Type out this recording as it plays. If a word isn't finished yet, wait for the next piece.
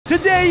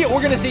Today,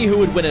 we're gonna see who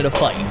would win in a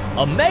fight,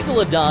 a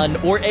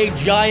Megalodon or a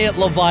giant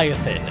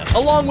Leviathan,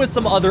 along with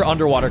some other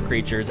underwater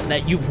creatures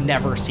that you've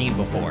never seen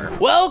before.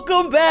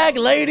 Welcome back,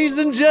 ladies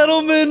and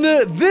gentlemen.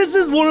 This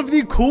is one of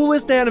the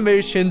coolest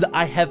animations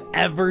I have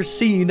ever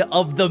seen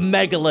of the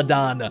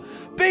Megalodon.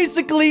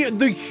 Basically,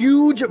 the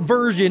huge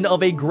version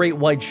of a great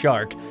white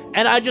shark.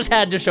 And I just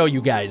had to show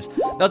you guys.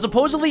 Now,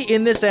 supposedly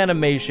in this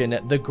animation,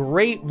 the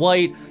great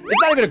white,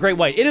 it's not even a great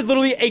white, it is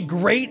literally a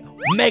great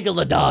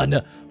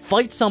Megalodon,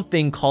 fights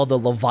something called the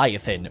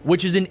Leviathan,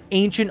 which is an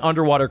ancient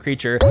underwater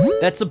creature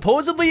that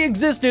supposedly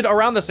existed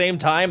around the same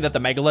time that the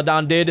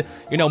Megalodon did,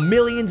 you know,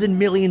 millions and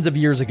millions of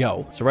years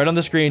ago. So right on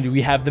the screen,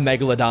 we have the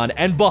Megalodon,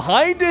 and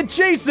behind it,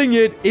 chasing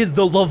it, is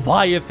the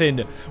Leviathan,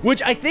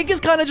 which I think is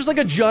kind of just like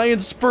a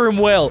giant sperm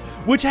whale,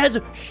 which has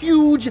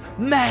huge,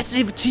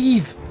 massive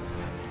teeth.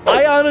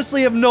 I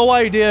honestly have no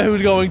idea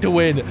who's going to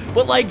win,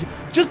 but like,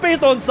 just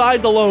based on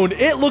size alone,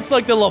 it looks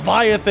like the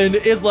Leviathan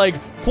is like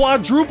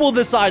quadruple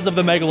the size of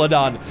the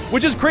Megalodon,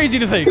 which is crazy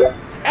to think.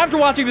 After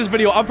watching this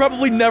video, I'm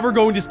probably never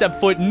going to step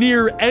foot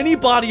near any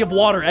body of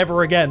water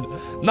ever again.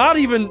 Not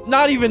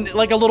even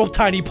like a little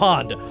tiny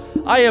pond.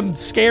 I am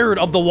scared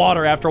of the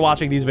water after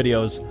watching these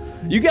videos.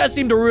 You guys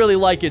seem to really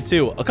like it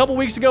too. A couple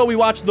weeks ago, we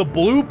watched the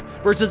Bloop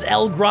versus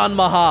El Gran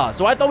Maha,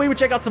 so I thought we would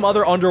check out some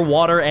other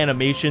underwater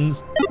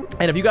animations.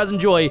 And if you guys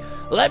enjoy,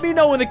 let me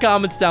know in the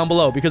comments down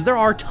below, because there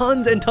are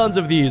tons and tons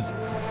of these.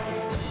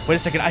 Wait a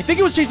second, I think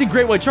it was chasing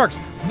great white sharks.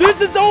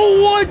 This is the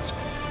what?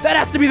 That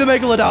has to be the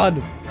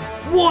Megalodon.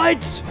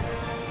 What?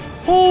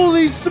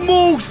 Holy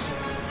smokes.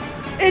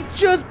 It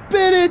just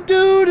bit it,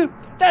 dude.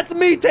 That's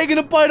me taking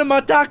a bite of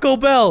my Taco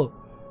Bell.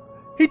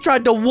 He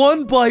tried to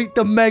one bite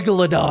the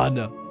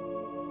Megalodon.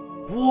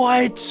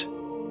 What?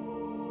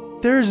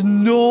 There's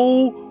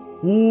no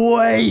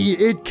way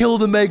it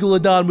killed a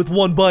Megalodon with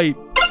one bite.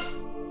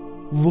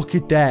 Look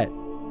at that.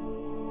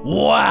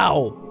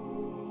 Wow.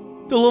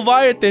 The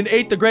Leviathan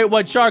ate the great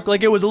white shark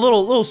like it was a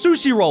little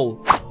sushi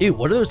roll. Ew,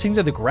 what are those things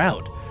on the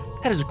ground?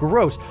 That is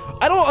gross.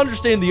 I don't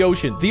understand the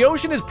ocean. The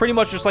ocean is pretty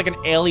much just like an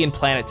alien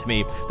planet to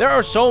me. There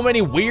are so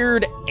many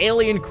weird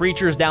alien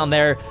creatures down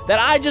there that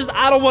I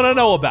don't want to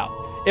know about.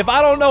 If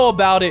I don't know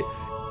about it,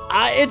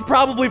 it's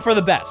probably for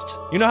the best.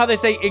 You know how they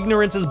say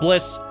ignorance is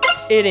bliss?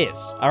 It is,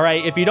 all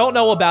right? If you don't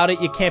know about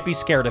it, you can't be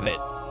scared of it.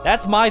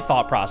 That's my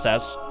thought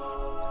process.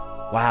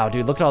 Wow,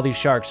 dude, look at all these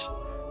sharks.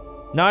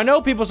 Now, I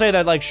know people say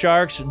that, like,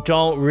 sharks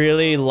don't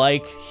really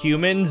like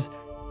humans.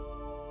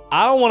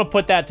 I don't want to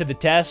put that to the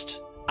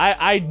test.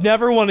 I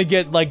never want to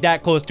get, like,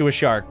 that close to a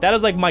shark. That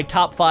is, like, my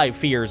top 5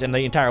 fears in the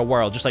entire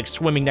world, just, like,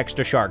 swimming next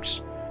to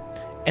sharks.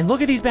 And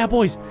look at these bad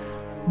boys.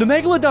 The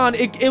Megalodon,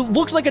 it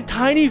looks like a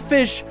tiny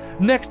fish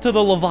next to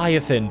the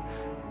Leviathan.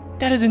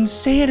 That is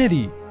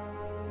insanity.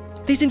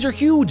 These things are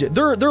huge.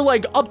 They're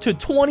like up to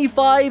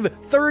 25,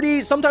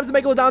 30. Sometimes the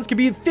Megalodons can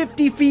be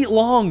 50 feet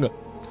long.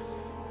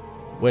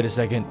 Wait a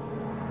second.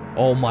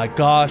 Oh my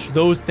gosh,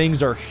 those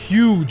things are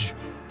huge.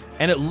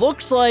 And it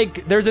looks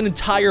like there's an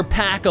entire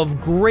pack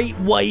of great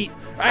white.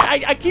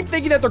 I keep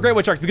thinking that they're great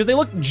white sharks because they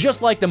look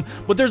just like them,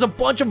 but there's a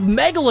bunch of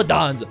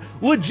Megalodons,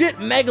 legit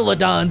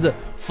Megalodons,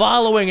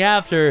 following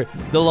after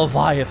the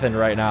Leviathan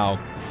right now.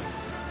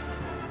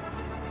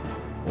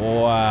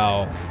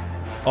 Wow.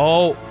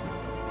 Oh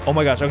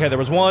my gosh. Okay, there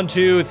was 1,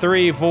 2,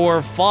 3,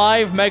 4,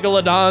 5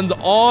 Megalodons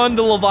on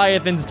the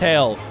Leviathan's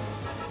tail.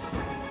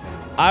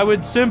 I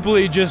would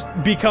simply just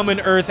become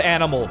an earth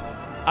animal.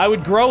 I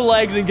would grow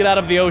legs and get out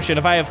of the ocean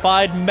if I have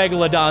 5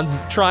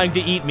 Megalodons trying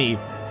to eat me.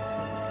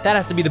 That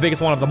has to be the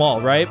biggest one of them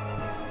all, right?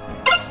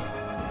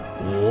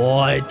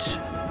 What?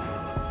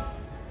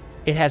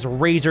 It has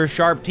razor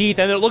sharp teeth,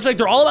 and it looks like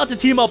they're all about to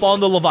team up on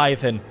the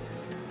Leviathan.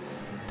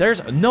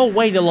 There's no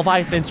way the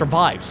Leviathan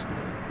survives.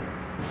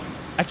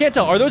 I can't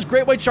tell. Are those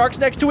great white sharks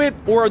next to it,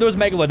 or are those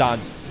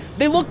Megalodons?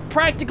 They look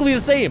practically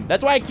the same.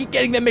 That's why I keep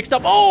getting them mixed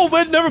up. Oh,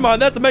 but never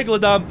mind. That's a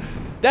Megalodon.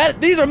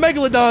 These are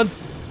Megalodons.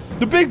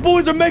 The big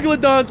boys are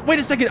Megalodons. Wait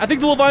a second. I think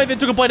the Leviathan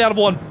took a bite out of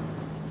one.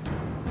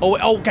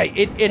 Oh, okay.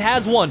 It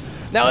has one.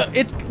 Now,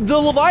 the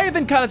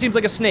Leviathan kind of seems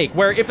like a snake,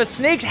 where if a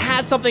snake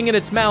has something in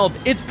its mouth,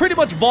 it's pretty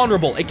much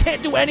vulnerable. It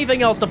can't do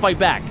anything else to fight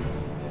back.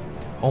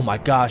 Oh my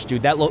gosh,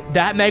 dude. That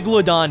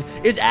Megalodon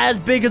is as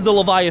big as the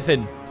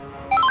Leviathan.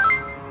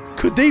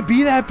 Could they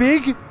be that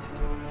big?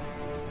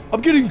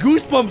 I'm getting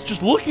goosebumps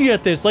just looking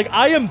at this. Like,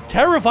 I am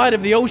terrified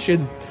of the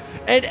ocean.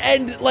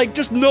 And like,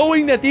 just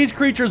knowing that these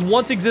creatures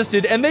once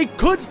existed, and they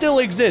could still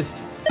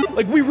exist.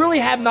 Like, we really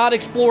have not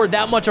explored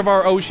that much of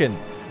our ocean.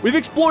 We've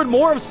explored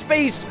more of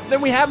space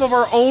than we have of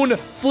our own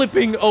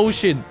flipping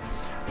ocean.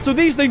 So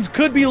these things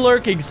could be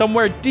lurking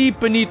somewhere deep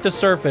beneath the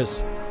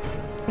surface.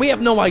 We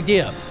have no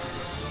idea.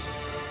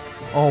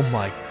 Oh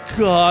my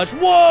gosh.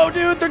 Whoa,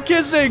 dude, they're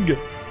kissing.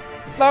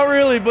 Not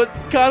really, but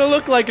kind of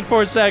look like it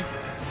for a sec.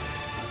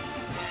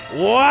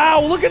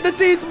 Wow, look at the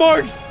teeth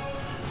marks.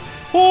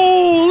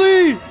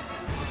 Holy.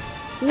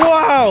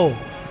 Wow.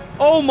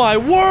 Oh my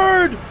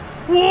word.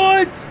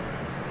 What?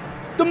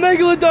 The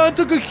Megalodon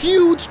took a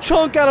huge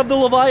chunk out of the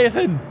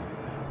Leviathan.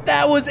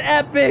 That was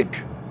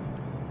epic.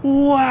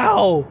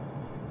 Wow.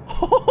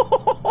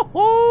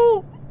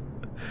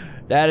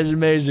 That is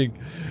amazing.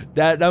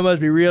 That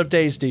must be real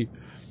tasty.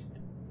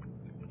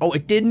 Oh,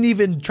 it didn't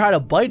even try to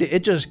bite it.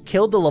 It just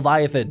killed the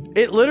Leviathan.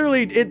 It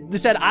literally, it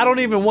said, I don't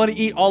even want to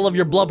eat all of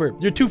your blubber.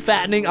 You're too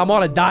fattening. I'm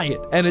on a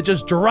diet. And it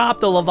just dropped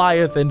the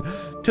Leviathan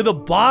to the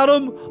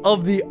bottom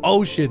of the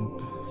ocean.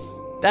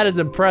 That is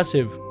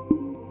impressive.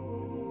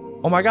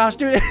 Oh my gosh,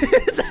 dude.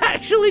 It's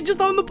actually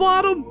just on the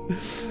bottom.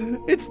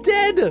 It's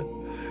dead.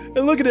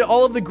 And look at it.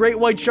 All of the great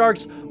white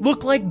sharks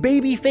look like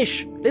baby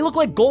fish. They look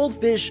like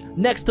goldfish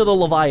next to the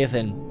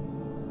Leviathan.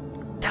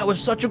 That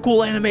was such a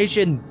cool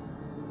animation.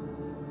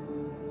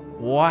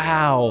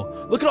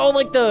 Wow. Look at all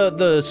like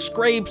the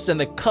scrapes and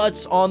the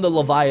cuts on the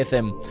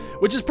Leviathan,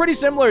 which is pretty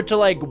similar to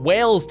like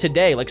whales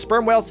today. Like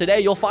sperm whales today,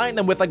 you'll find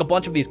them with like a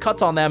bunch of these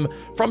cuts on them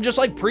from just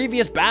like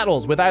previous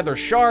battles with either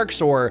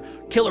sharks or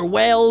killer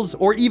whales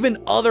or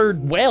even other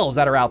whales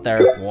that are out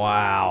there.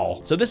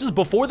 Wow. So this is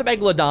before the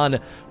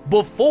Megalodon,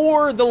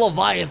 before the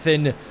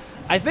Leviathan.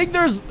 I think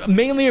there's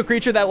mainly a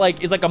creature that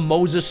like is like a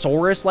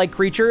Mosasaurus-like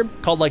creature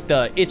called like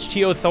the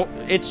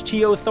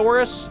Ichthyosaurus.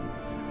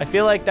 I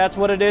feel like that's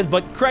what it is,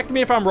 but correct me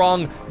if I'm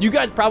wrong. You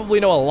guys probably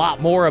know a lot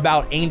more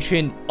about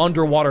ancient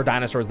underwater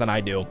dinosaurs than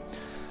I do.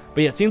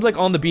 But yeah, it seems like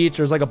on the beach,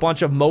 there's like a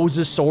bunch of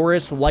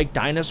Mosasaurus-like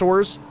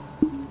dinosaurs,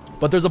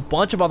 but there's a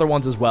bunch of other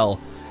ones as well.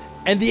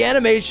 And the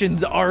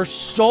animations are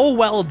so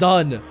well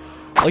done.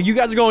 Like, you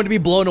guys are going to be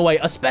blown away,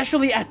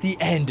 especially at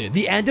the end.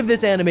 The end of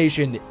this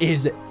animation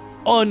is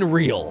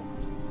unreal.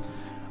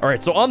 All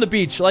right, so on the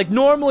beach, like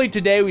normally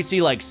today we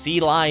see like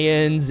sea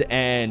lions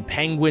and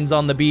penguins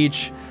on the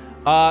beach.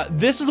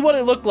 This is what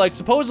it looked like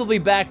supposedly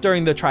back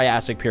during the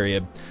Triassic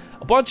period.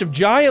 A bunch of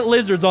giant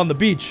lizards on the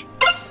beach.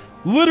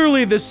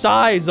 Literally the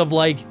size of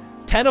like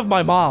 10 of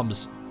my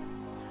moms.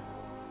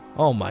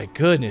 Oh my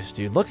goodness,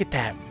 dude. Look at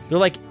that. They're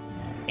like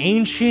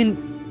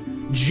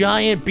ancient,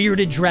 giant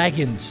bearded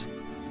dragons.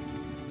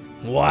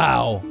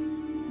 Wow.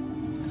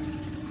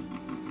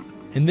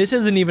 And this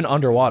isn't even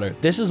underwater.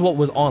 This is what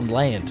was on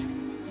land.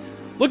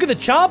 Look at the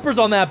chompers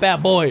on that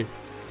bad boy.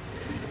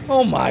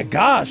 Oh my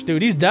gosh,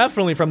 dude, he's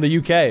definitely from the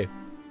UK.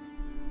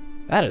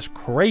 That is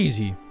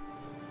crazy.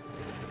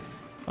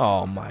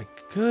 Oh my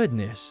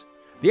goodness.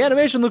 The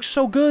animation looks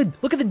so good.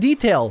 Look at the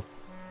detail.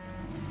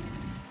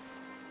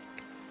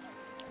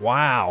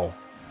 Wow.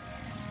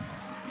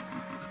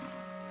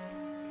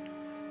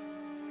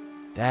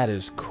 That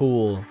is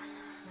cool.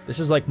 This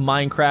is like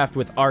Minecraft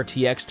with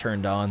RTX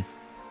turned on.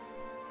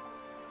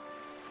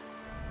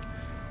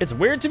 It's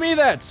weird to me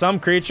that some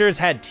creatures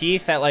had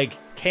teeth that like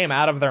came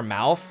out of their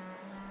mouth.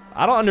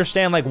 I don't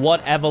understand like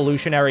what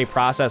evolutionary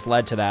process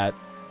led to that.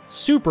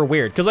 Super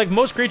weird, because like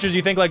most creatures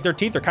you think like their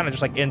teeth are kind of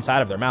just like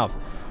inside of their mouth.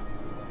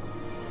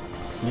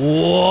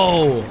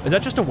 Whoa, is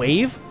that just a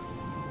wave?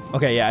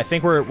 Okay, yeah, I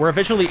think we're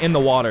officially in the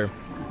water.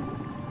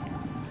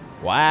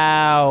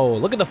 Wow,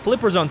 look at the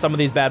flippers on some of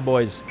these bad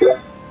boys.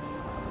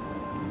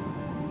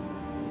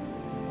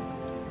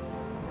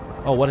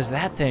 Oh, what is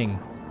that thing?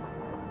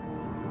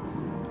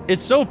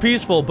 It's so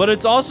peaceful, but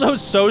it's also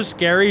so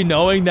scary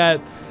knowing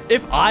that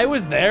if I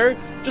was there,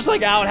 just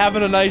like out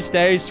having a nice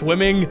day,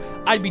 swimming,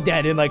 I'd be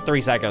dead in like 3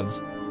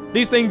 seconds.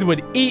 These things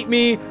would eat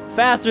me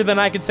faster than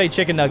I could say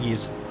chicken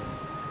nuggies.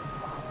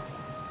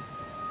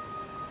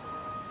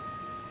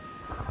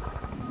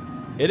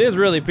 It is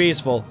really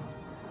peaceful.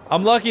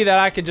 I'm lucky that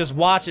I could just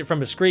watch it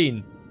from a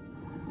screen.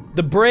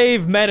 The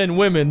brave men and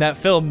women that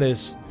filmed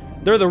this,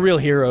 they're the real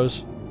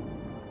heroes.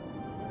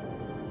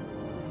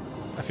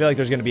 I feel like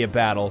there's gonna be a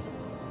battle.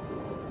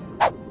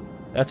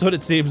 That's what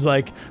it seems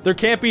like. There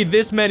can't be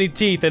this many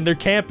teeth and there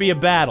can't be a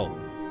battle.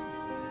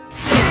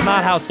 It's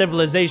not how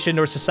civilization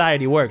or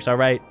society works, all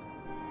right?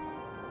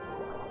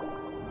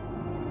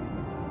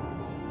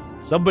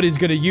 Somebody's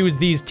gonna use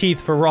these teeth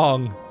for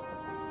wrong.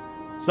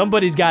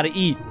 Somebody's gotta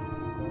eat.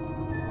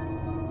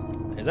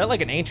 Is that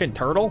like an ancient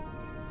turtle?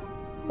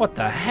 What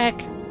the heck?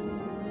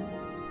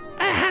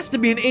 That has to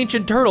be an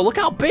ancient turtle. Look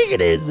how big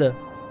it is.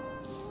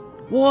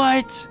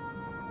 What?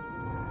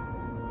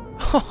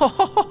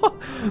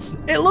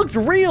 It looks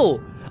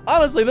real.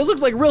 Honestly, this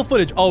looks like real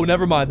footage. Oh,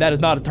 never mind. That is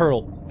not a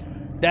turtle.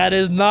 That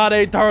is not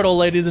a turtle,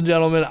 ladies and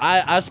gentlemen.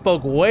 I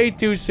spoke way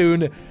too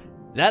soon.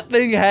 That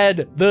thing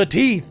had the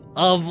teeth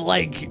of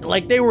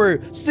like they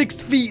were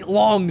 6 feet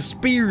long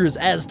spears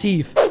as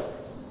teeth.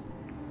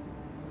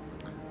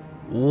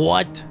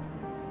 What?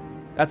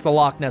 That's the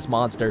Loch Ness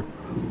Monster.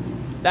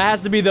 That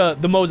has to be the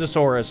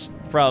Mosasaurus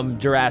from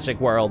Jurassic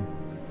World.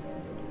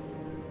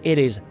 It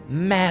is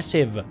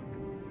massive.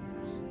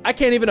 I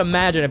can't even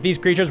imagine if these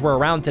creatures were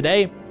around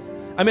today.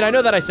 I mean, I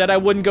know that I said I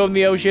wouldn't go in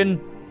the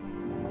ocean,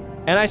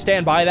 and I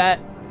stand by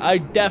that. I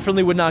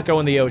definitely would not go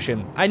in the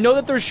ocean. I know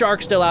that there's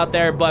sharks still out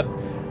there, but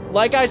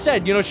like I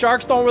said, you know,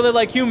 sharks don't really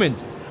like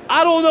humans.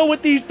 I don't know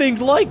what these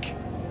things like.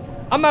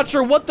 I'm not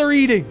sure what they're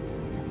eating.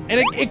 And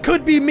it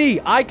could be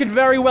me. I could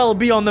very well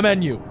be on the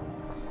menu.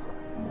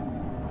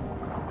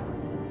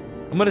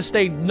 I'm gonna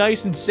stay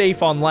nice and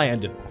safe on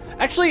land.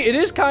 Actually, it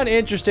is kind of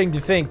interesting to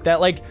think that,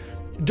 like,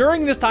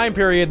 during this time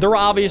period, there were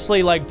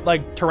obviously, like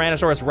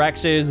Tyrannosaurus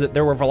Rexes,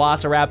 there were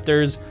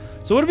Velociraptors.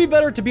 So would it be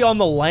better to be on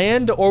the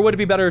land, or would it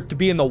be better to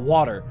be in the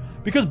water?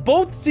 Because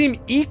both seem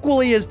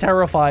equally as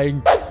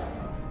terrifying.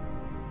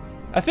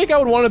 I think I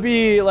would want to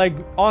be, like,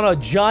 on a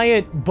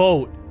giant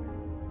boat.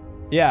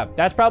 Yeah,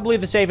 that's probably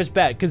the safest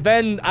bet, because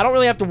then I don't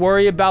really have to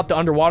worry about the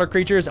underwater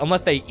creatures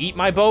unless they eat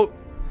my boat.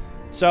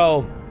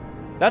 So,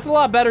 that's a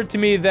lot better to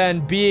me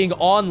than being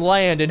on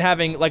land and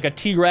having, like, a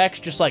T-Rex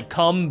just, like,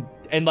 come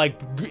and,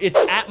 like, it's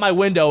at my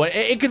window. And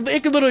it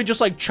could literally just,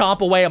 like,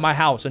 chomp away at my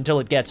house until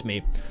it gets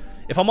me.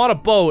 If I'm on a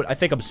boat, I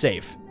think I'm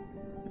safe.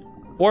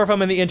 Or if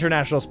I'm in the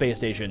International Space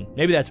Station.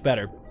 Maybe that's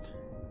better.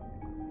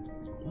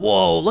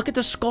 Whoa, look at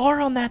the scar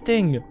on that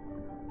thing.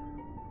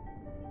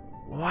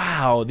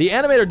 Wow, the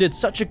animator did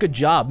such a good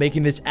job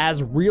making this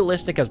as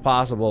realistic as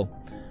possible.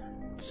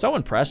 It's so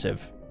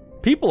impressive.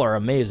 People are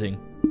amazing.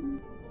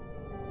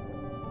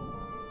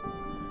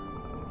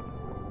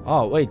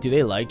 Oh, wait, do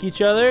they like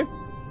each other?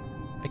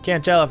 I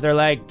can't tell if they're,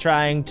 like,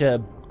 trying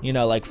to, you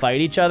know, like,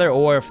 fight each other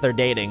or if they're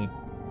dating.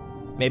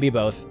 Maybe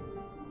both.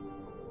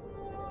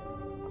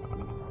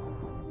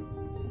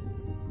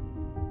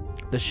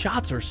 The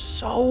shots are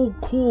so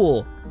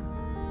cool.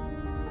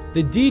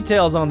 The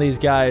details on these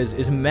guys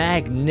is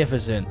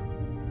magnificent.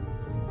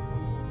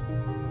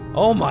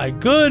 Oh my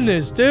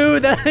goodness,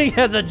 dude. That thing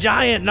has a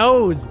giant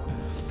nose.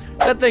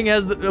 That thing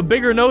has a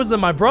bigger nose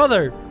than my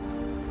brother.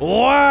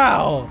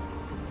 Wow.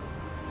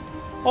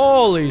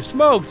 Holy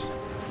smokes.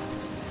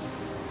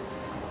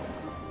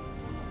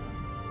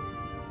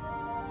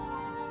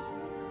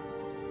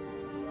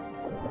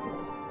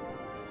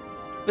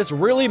 This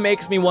really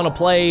makes me want to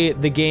play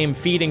the game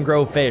Feed and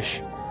Grow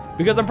Fish,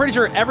 because I'm pretty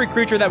sure every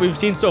creature that we've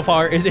seen so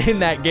far is in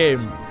that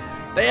game.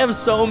 They have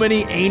so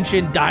many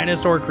ancient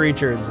dinosaur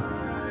creatures.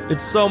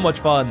 It's so much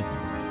fun.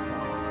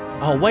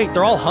 Oh wait,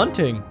 they're all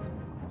hunting.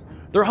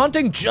 They're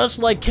hunting just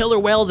like killer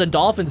whales and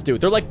dolphins do.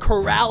 They're like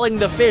corralling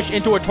the fish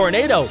into a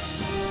tornado.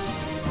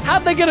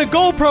 How'd they get a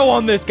GoPro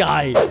on this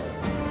guy?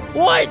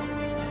 What?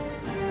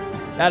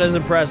 That is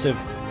impressive.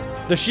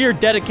 The sheer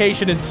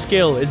dedication and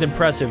skill is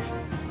impressive.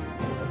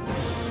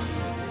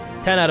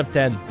 10 out of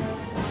 10.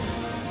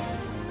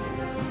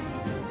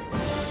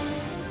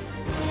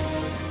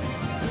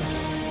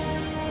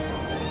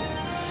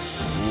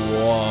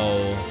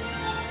 Whoa.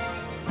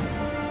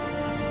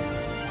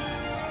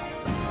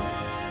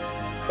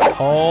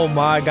 Oh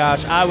my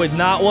gosh, I would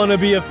not want to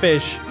be a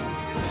fish.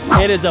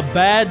 It is a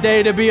bad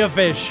day to be a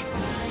fish.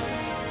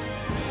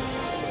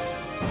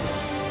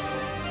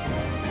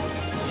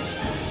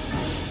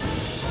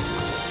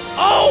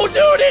 Oh,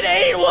 dude, it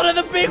ate one of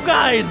the big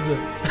guys.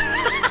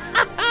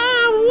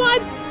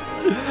 What?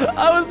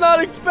 I was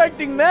not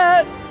expecting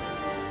that.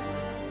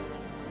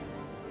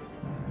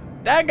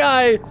 That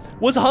guy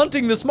was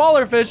hunting the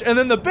smaller fish, and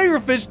then the bigger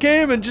fish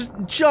came and just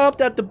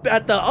jumped at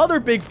the other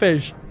big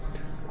fish.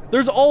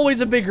 There's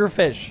always a bigger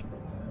fish.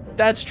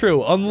 That's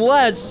true,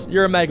 unless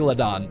you're a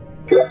Megalodon.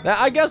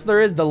 Now, I guess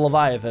there is the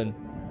Leviathan.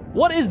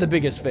 What is the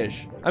biggest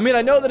fish? I mean,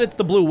 I know that it's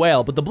the blue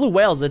whale, but the blue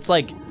whales, it's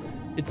like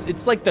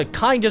the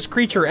kindest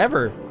creature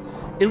ever.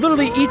 It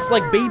literally eats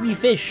like baby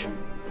fish.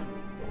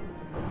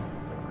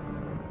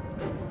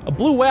 A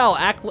blue whale,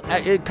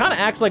 it kind of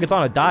acts like it's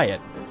on a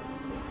diet.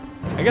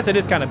 I guess it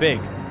is kind of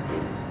big.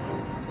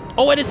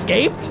 Oh, it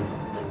escaped?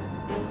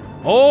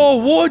 Oh,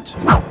 what?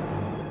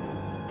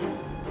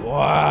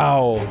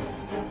 Wow.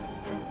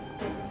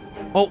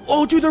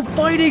 Oh, dude, they're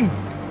fighting.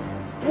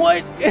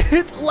 What?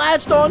 It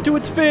latched onto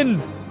its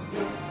fin.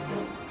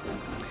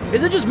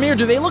 Is it just me, or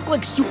do they look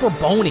like super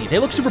bony? They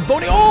look super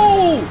bony.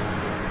 Oh!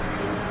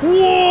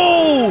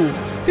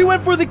 Whoa! He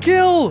went for the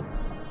kill.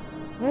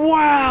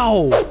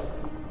 Wow.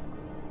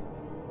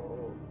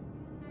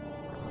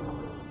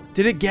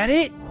 Did it get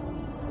it?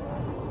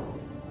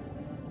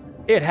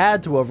 It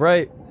had to have,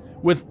 right?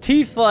 With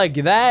teeth like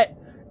that,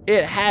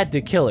 it had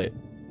to kill it.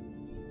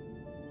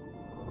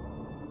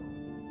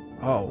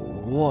 Oh,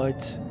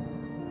 what?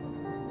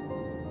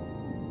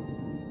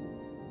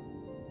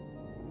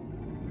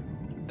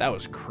 That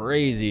was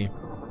crazy.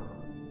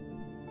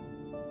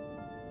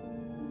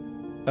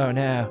 Oh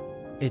no,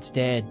 it's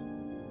dead.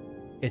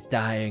 It's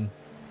dying.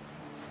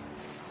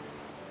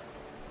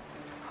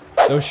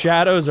 Those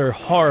shadows are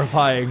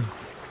horrifying.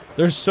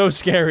 They're so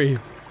scary.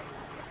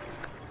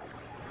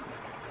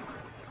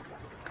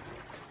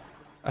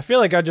 I feel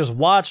like I just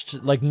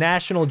watched, like,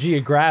 National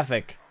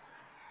Geographic.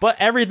 But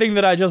everything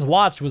that I just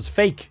watched was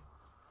fake.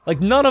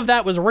 Like, none of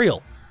that was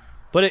real.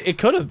 But it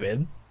could have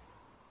been.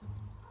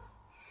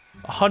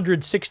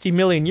 160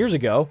 million years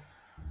ago.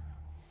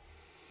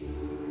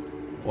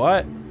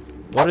 What?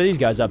 What are these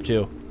guys up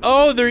to?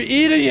 Oh, they're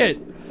eating it!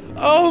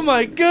 Oh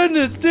my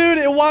goodness, dude!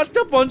 It washed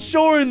up on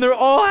shore and they're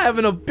all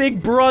having a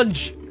big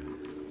brunch.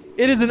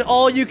 It is an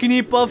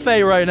all-you-can-eat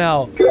buffet right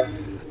now.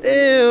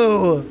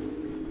 Ew!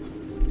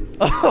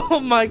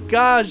 Oh my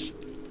gosh!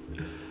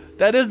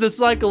 That is the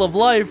cycle of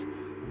life.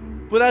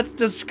 But that's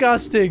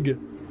disgusting.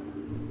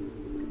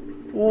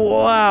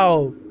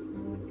 Wow.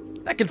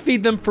 That could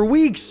feed them for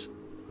weeks.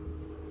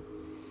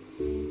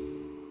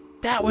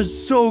 That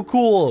was so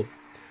cool.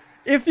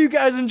 If you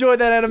guys enjoyed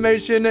that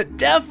animation,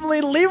 definitely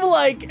leave a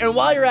like, and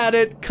while you're at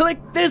it, click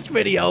this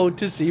video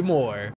to see more.